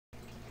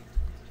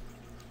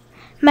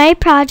My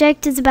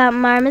project is about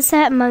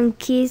marmoset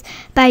monkeys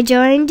by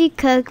Jordan D.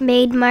 Cook,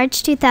 made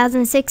March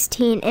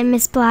 2016 in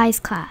Miss Bly's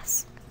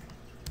class.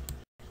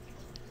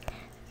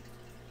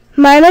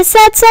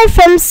 Marmosets are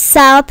from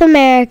South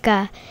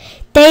America.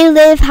 They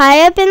live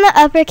high up in the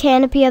upper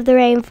canopy of the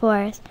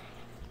rainforest.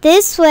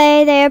 This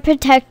way they are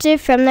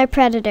protected from their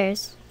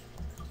predators.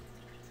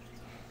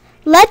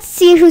 Let's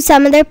see who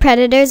some of their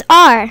predators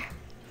are.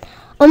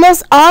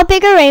 Almost all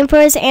bigger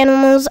rainforest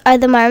animals are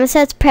the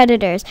marmoset's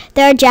predators.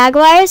 There are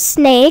jaguars,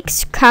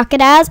 snakes,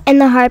 crocodiles,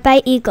 and the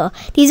heartbite eagle.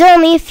 These are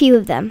only a few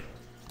of them.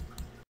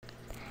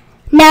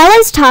 Now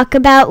let's talk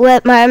about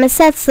what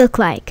marmosets look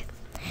like.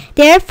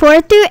 They are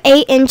 4 through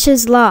 8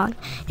 inches long.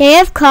 They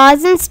have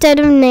claws instead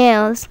of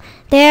nails.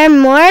 They are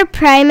more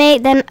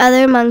primate than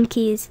other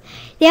monkeys.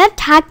 They have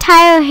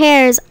tactile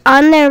hairs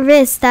on their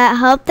wrists that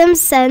help them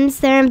sense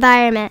their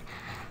environment,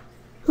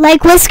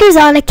 like whiskers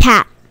on a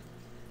cat.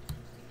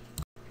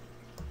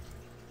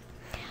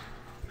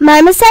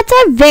 Marmosets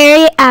are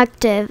very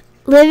active,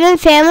 live in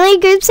family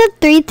groups of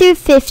 3 through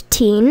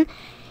 15.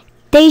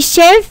 They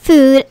share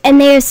food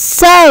and they are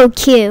so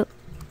cute.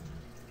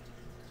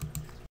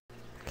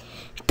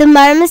 The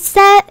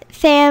marmoset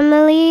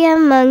family of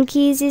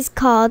monkeys is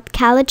called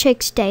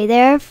Callitrichidae.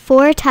 There are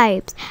 4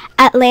 types: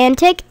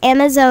 Atlantic,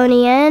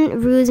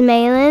 Amazonian,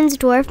 Roosmalins,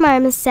 dwarf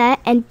marmoset,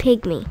 and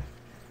pygmy.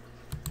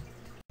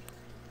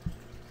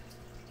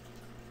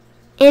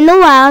 In the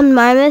wild,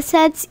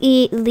 marmosets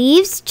eat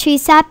leaves, tree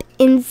sap,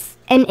 and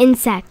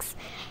insects.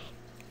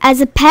 As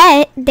a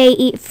pet, they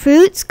eat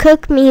fruits,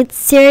 cooked meats,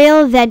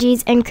 cereal,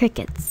 veggies, and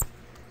crickets.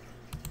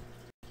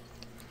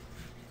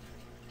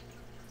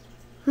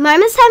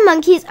 Marmoset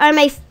monkeys are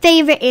my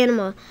favorite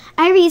animal.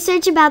 I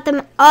research about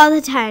them all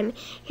the time.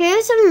 Here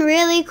are some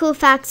really cool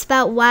facts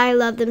about why I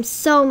love them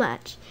so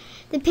much.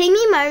 The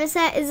pygmy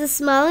marmoset is the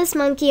smallest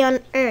monkey on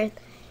Earth.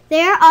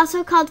 They are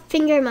also called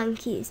finger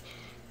monkeys.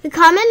 The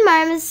common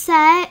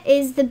marmoset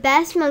is the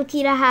best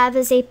monkey to have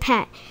as a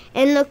pet.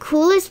 And the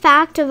coolest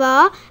fact of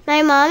all,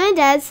 my mom and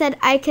dad said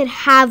I could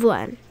have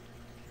one.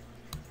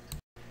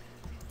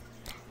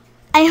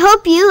 I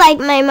hope you like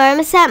my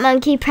marmoset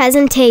monkey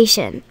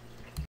presentation.